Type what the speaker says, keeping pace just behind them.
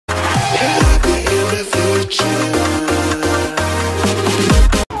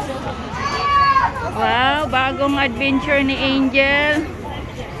bagong adventure ni Angel.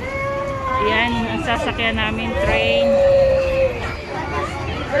 Yan, ang sasakyan namin, train.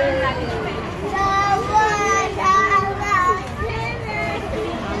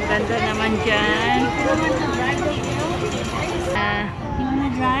 Ang ganda naman dyan. You wanna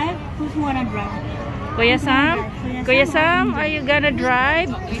drive? Who's wanna drive? Kuya Sam? Kuya Sam, are you gonna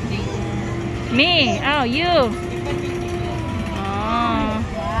drive? Me? Oh, you. Oh.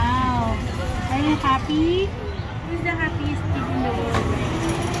 Wow. Are you happy? Who's the happiest kid in the world?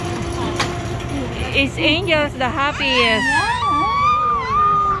 Is Angel's the happiest?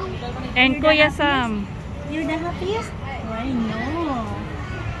 Yeah. And Kuya Sam? You're the happiest? Oh, I know.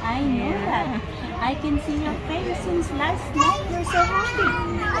 I know that. I can see your face since last night. You're so happy.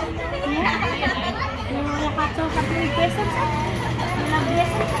 Yeah. You have so happy with presents? You love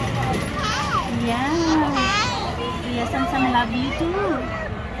presents? Yeah. Yes, Sam love you too.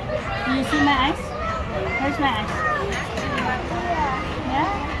 Do you see my eyes? Where's my eyes? Yeah?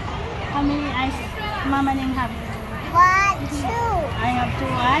 How many eyes Mama Ning have? 1, 2. I have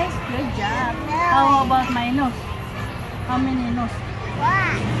 2 eyes. Good job. How about my nose? How many nose? 1.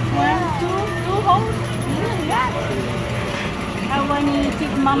 1, 2 holes. Yeah. How many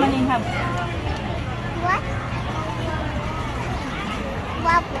teeth Mama Ning have? What?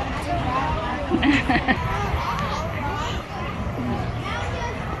 What?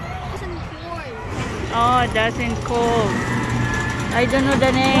 Oh, doesn't cool. I don't know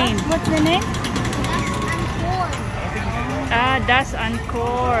the name. What's the name? Ah, dust and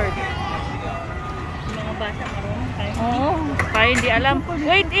cord. Mga bata marunong tayo. Oh, tayo hindi alam.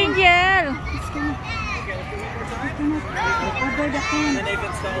 Wait, Angel! Over the can.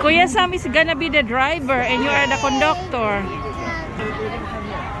 Kuya Sam is gonna be the driver and you are the conductor.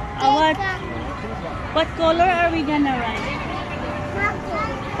 What color are we gonna ride?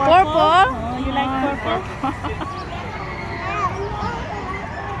 Purple? Oh, you like purple?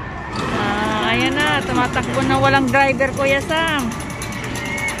 Ayan na, tumatakbo na walang driver, Kuya Sam.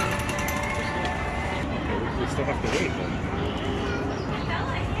 We still have to wait.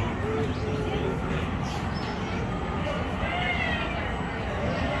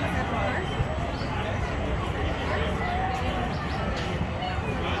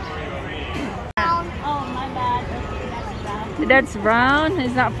 Oh, my bad. Okay, that's brown. That's brown,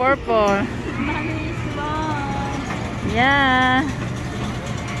 it's not purple. Mommy is brown. Yeah.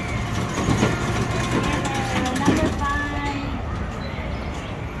 Number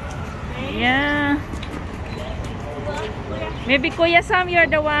 5. Yeah. Maybe Kuya Sam, you're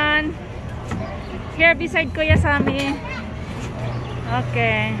the one. Here beside Kuya Sammy.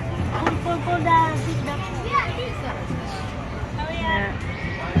 Okay. Pull the seat back. Yeah.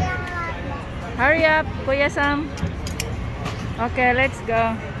 Hurry up, Kuya Sam. Okay, let's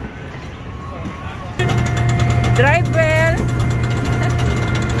go. Drive well.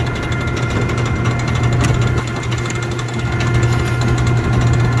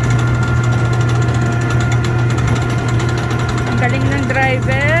 Ang galing ng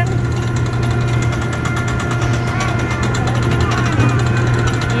driver.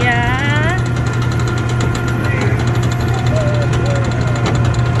 Yeah.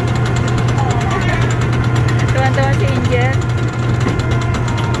 Tuwan-tuwan si Angel.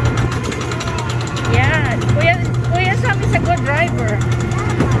 Yeah. Kuya Sam is a good driver.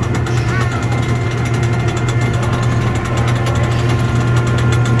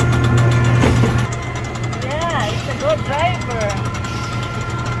 Yeah, he's a good driver.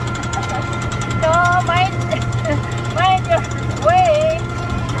 No, mind your way.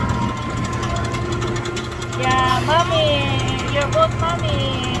 Yeah, mommy. You're both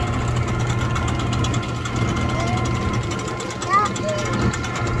mommy.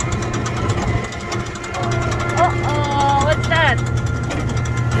 What's that?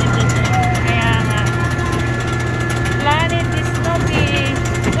 Kaya nga. Planet is Snoopy.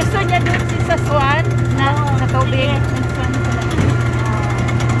 Gusto niya dun sa swan na tubig.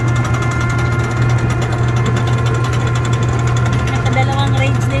 Nakadalawang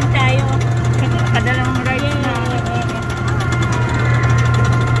rides din tayo. Nakadalawang rides na.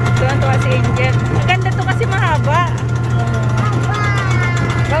 Tuwan-tuwa si Angel. Ang ganda to kasi mahaba.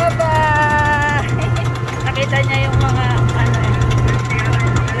 Bye-bye! Nakita niya yung mga ano eh.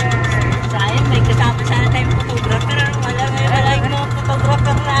 Sayang, may kasama sana tayong photographer. Wala yung mga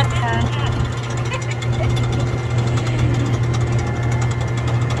photographer natin.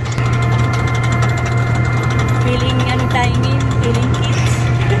 Feeling ano tayo ngayon? Feeling kids.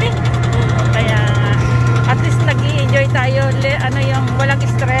 Kaya at least nag-i-enjoy tayo. Ano yung walang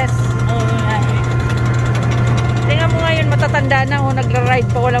stress. Tingnan mo ngayon matatanda na o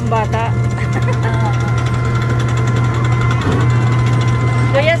nagra-ride pa walang bata.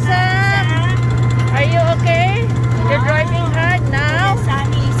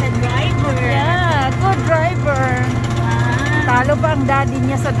 ang daddy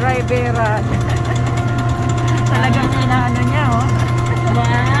niya sa driveran. Talagang inaano niya, oh.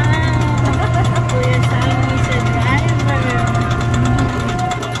 Wow! Kuya Sam is a driver.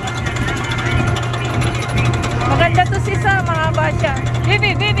 Maganda to si Sam, mga basya.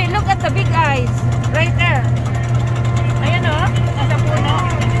 Baby, look at the big eyes. Right there. Ayan, oh. Nasa puno.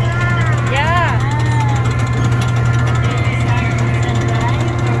 Yeah.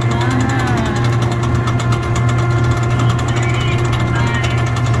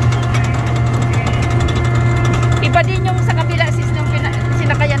 Iba din yung sa kabila sis nung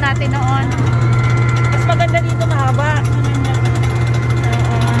sinakayan natin noon. Mas maganda dito, mahaba.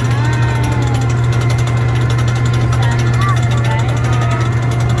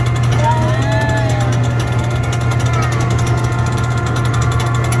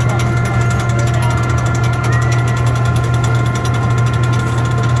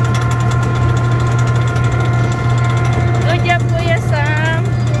 Good job, Kuya Sam.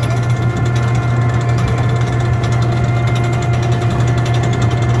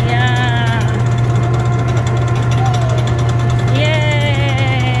 Yeah.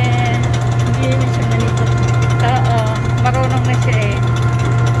 Yeah. Hindi na siya ganito. Oo, marunong na siya eh.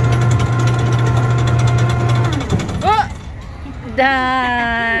 Oh!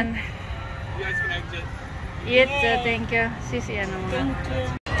 Done. You guys can exit. Thank you. Sisi, ano mga. Thank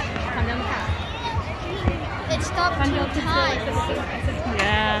you. It stopped 2 times.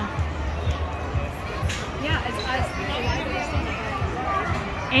 Yeah. Yeah, it's us.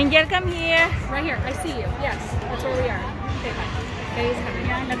 Angel, come here. Right here. I see you. Yes, that's where we are. Okay, bye. Okay, he's coming.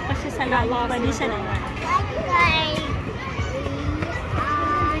 Kaya nagpa siya sa loob. Pwede siya na.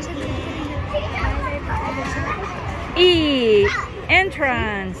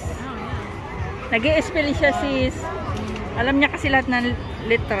 Entrance. Nag-i-spell siya sis. Alam niya kasi lahat ng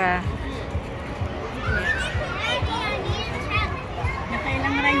litra.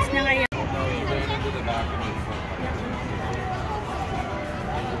 Nakailang rides na kayo?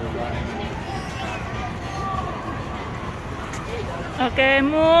 Okay,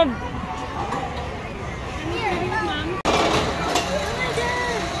 move.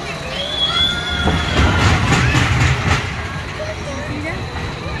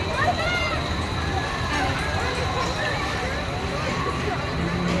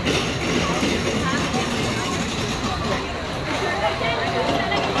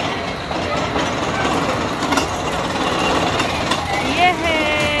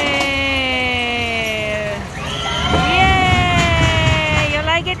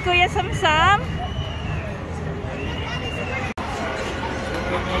 Kuya Sam-Sam?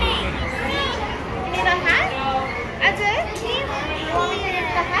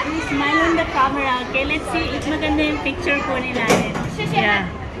 Smile on the camera. Okay, let's see if maganda yung picture po ni natin. Yeah.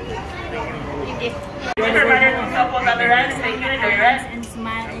 And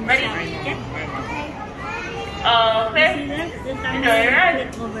smile and shout. Okay? Okay. See that? The camera Enjoy your ride.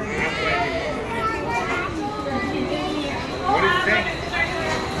 get over. What do you think?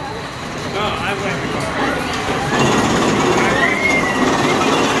 No, I went.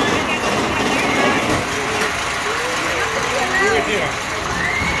 With you.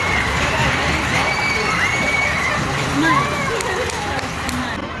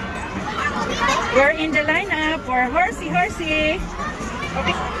 We're in the lineup for horsey. Okay.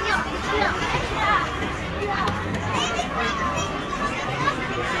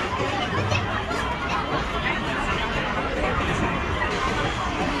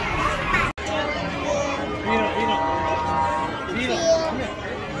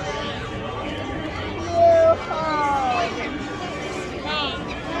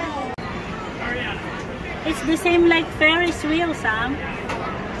 It's the same like Ferris wheel, Sam.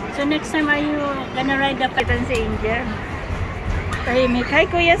 So next time, are you gonna ride the Kitan si Angel. Tahimik. Hi,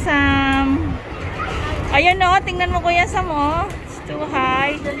 Kuya Sam. Ayan o, tingnan mo Kuya Sam o. It's too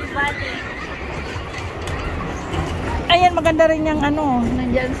high. Ayan, maganda rin yung ano,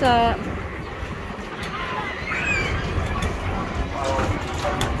 nandyan sa...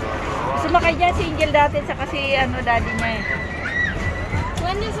 Sumakay dyan si Angel dati sa kasi ano, daddy niya eh.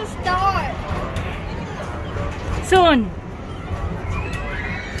 When does it start? Soon.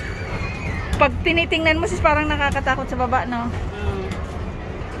 Pag tinitingnan mo sis parang nakakatakot sa baba, no?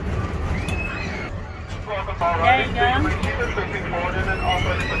 There you go.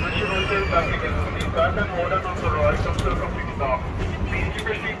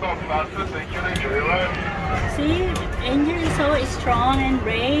 See, Angel is so strong and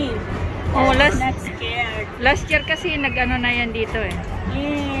brave. Oh, Not scared. last year kasi nag-ano na yan dito eh.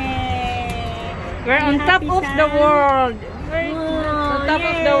 Yay! We're on top of the world. We're on top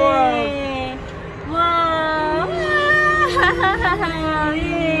of the world. Wow!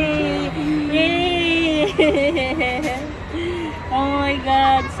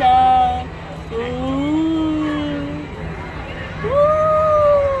 Sam. Ooh. Woo!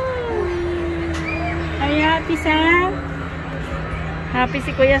 Are you happy, Sam? Happy si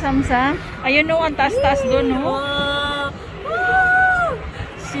Kuya Samsam. Ayun no, ang taas-taas doon no. Woo!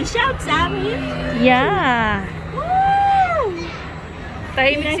 She shouts at me. Yeah. Woo!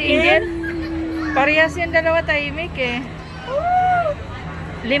 Tahimik si Angel. Parehas yung dalawa tahimik eh. Woo!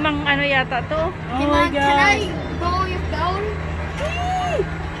 5 ano yata to. Oh my Can I God. borrow your phone?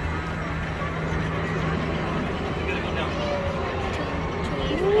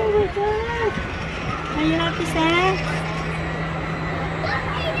 Oh my God. Are you happy, Sam?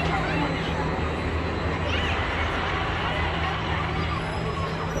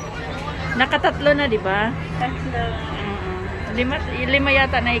 Nakatatlo na, di ba? Tatlo. 5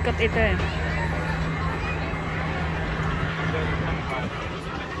 yata na ikot ito eh.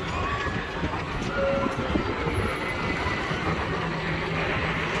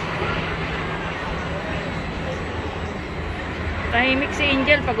 Tahimik si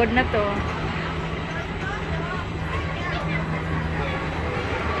Angel, pagod na to.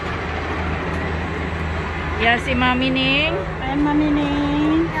 Yeah, si Mami Ning. Hi, Mami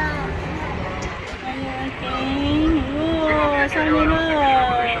Ning. Are you okay? Oh, saan nila?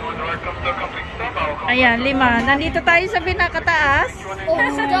 Ayan, 5. Nandito tayo sa pinakataas. Oh,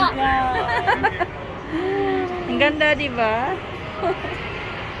 stop. Ang ganda, di ba?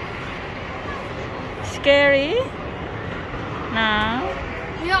 Scary. Now,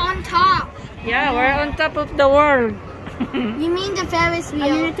 We're on top. yeah, we're on top of the world. You mean the Ferris I'm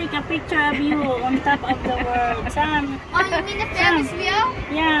wheel? gonna take a picture of you on top of the world. Sam. Oh, you mean the Ferris wheel?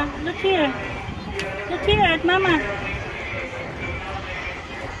 Yeah, look here. Look here at Mama.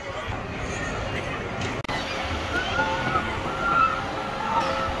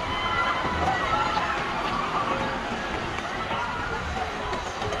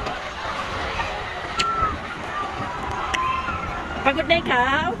 Pagod na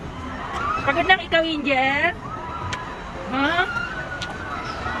ikaw? Pagod na ikaw, Angel? Ha?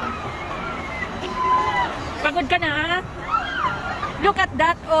 Pagod ka na? Look at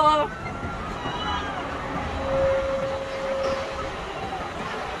that, oh.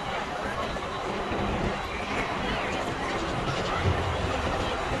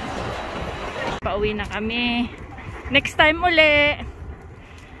 Pauwi na kami. Next time uli.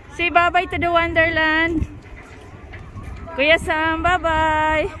 Say bye-bye to the Wonderland. Kuya Sam,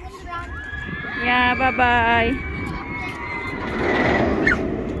 bye-bye. Yeah, bye-bye.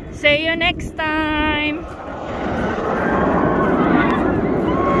 See you next time.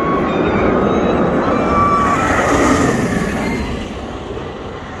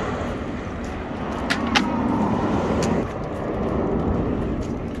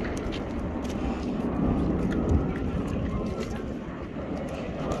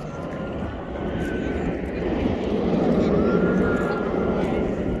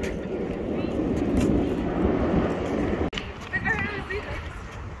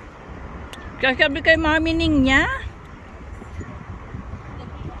 Sabi kay Mami Ning niya.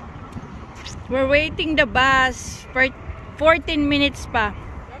 We're waiting the bus for 14 minutes pa.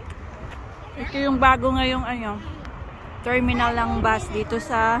 Ito yung bago ngayong terminal ng bus dito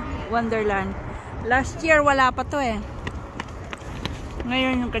sa Wonderland. Last year wala pa to eh.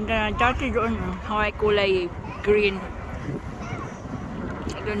 Ngayon yung ganda. Dati doon, Hawaii kulay green.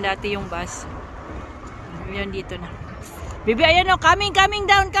 Doon dati yung bus. Yan dito na. Bibi, ayan o, coming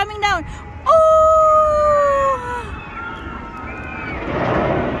down. Oh!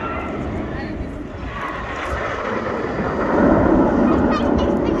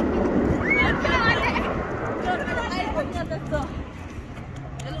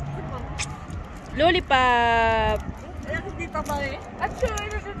 Lollipop.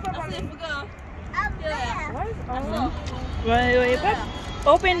 Lollipop.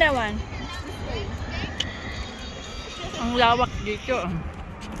 Open that one. Ang lawak dito.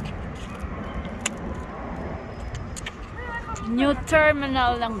 New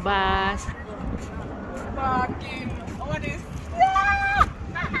terminal ng bus.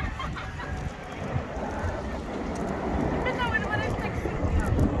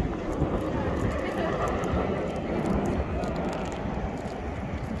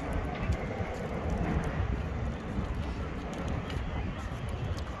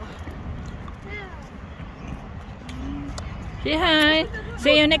 Say hi.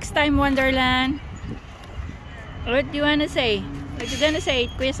 See you next time, Wonderland. What do you wanna say? What you gonna say,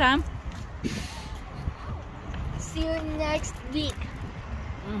 Kuya Sam? See you next week.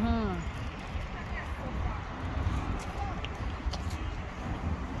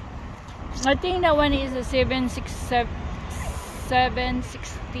 I think that one is a 767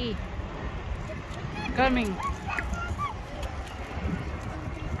 7:60. Coming.